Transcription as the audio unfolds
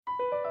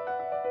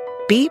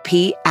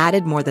BP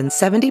added more than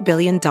 $70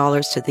 billion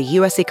to the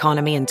U.S.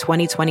 economy in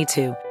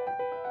 2022.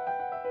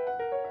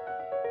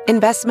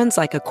 Investments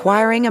like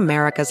acquiring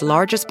America's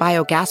largest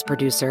biogas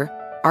producer,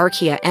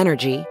 Archaea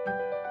Energy,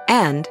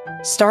 and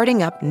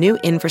starting up new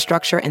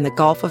infrastructure in the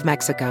Gulf of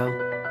Mexico.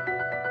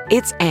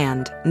 It's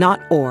and,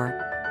 not or.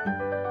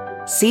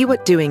 See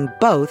what doing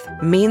both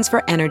means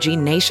for energy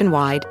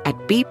nationwide at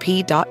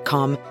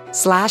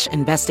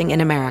bp.com/investing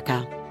in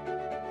America.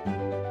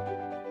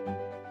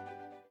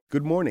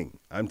 Good morning.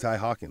 I'm Ty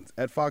Hawkins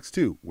at Fox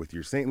 2 with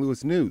your St.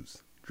 Louis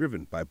news,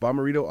 driven by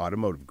Bommarito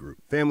Automotive Group.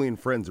 Family and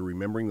friends are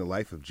remembering the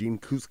life of Gene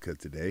Kuska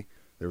today.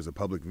 There was a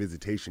public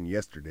visitation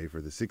yesterday for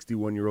the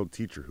 61-year-old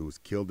teacher who was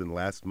killed in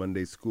last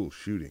Monday's school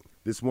shooting.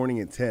 This morning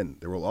at 10,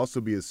 there will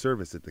also be a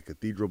service at the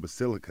Cathedral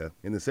Basilica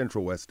in the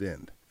Central West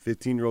End.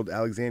 15-year-old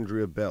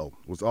Alexandria Bell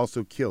was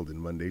also killed in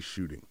Monday's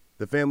shooting.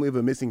 The family of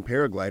a missing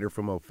paraglider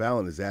from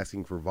O'Fallon is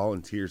asking for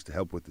volunteers to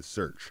help with the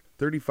search.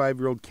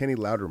 35-year-old Kenny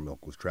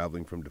Loudermilk was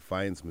traveling from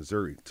Defiance,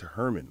 Missouri to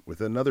Herman with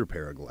another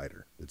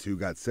paraglider. The two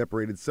got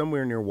separated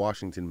somewhere near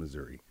Washington,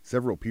 Missouri.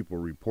 Several people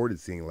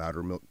reported seeing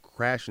Loudermilk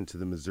crash into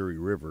the Missouri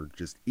River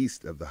just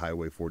east of the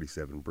Highway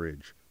 47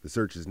 bridge. The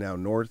search is now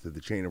north of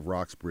the Chain of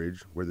Rocks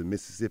Bridge, where the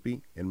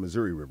Mississippi and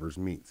Missouri rivers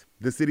meet.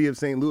 The city of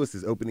St. Louis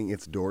is opening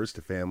its doors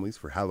to families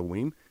for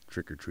Halloween.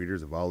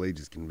 Trick-or-treaters of all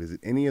ages can visit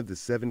any of the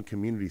 7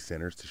 community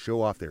centers to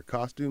show off their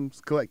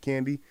costumes, collect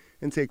candy,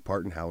 and take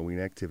part in Halloween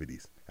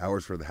activities.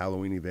 Hours for the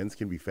Halloween events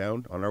can be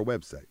found on our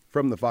website.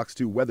 From the Fox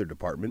 2 Weather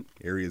Department,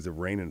 areas of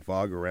rain and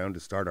fog around to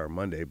start our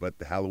Monday, but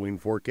the Halloween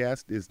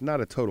forecast is not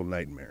a total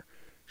nightmare.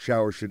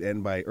 Showers should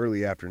end by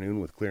early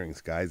afternoon with clearing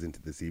skies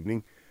into this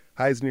evening.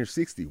 Highs near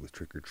 60 with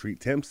trick-or-treat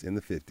temps in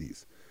the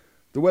 50s.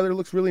 The weather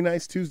looks really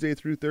nice Tuesday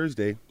through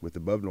Thursday with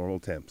above normal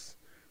temps.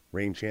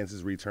 Rain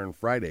chances return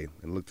Friday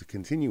and look to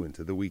continue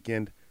into the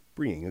weekend,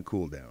 bringing a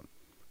cool down.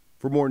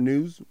 For more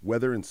news,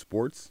 weather, and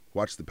sports,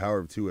 watch The Power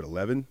of 2 at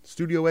 11,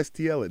 Studio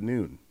STL at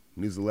noon,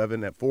 News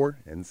 11 at 4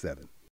 and 7.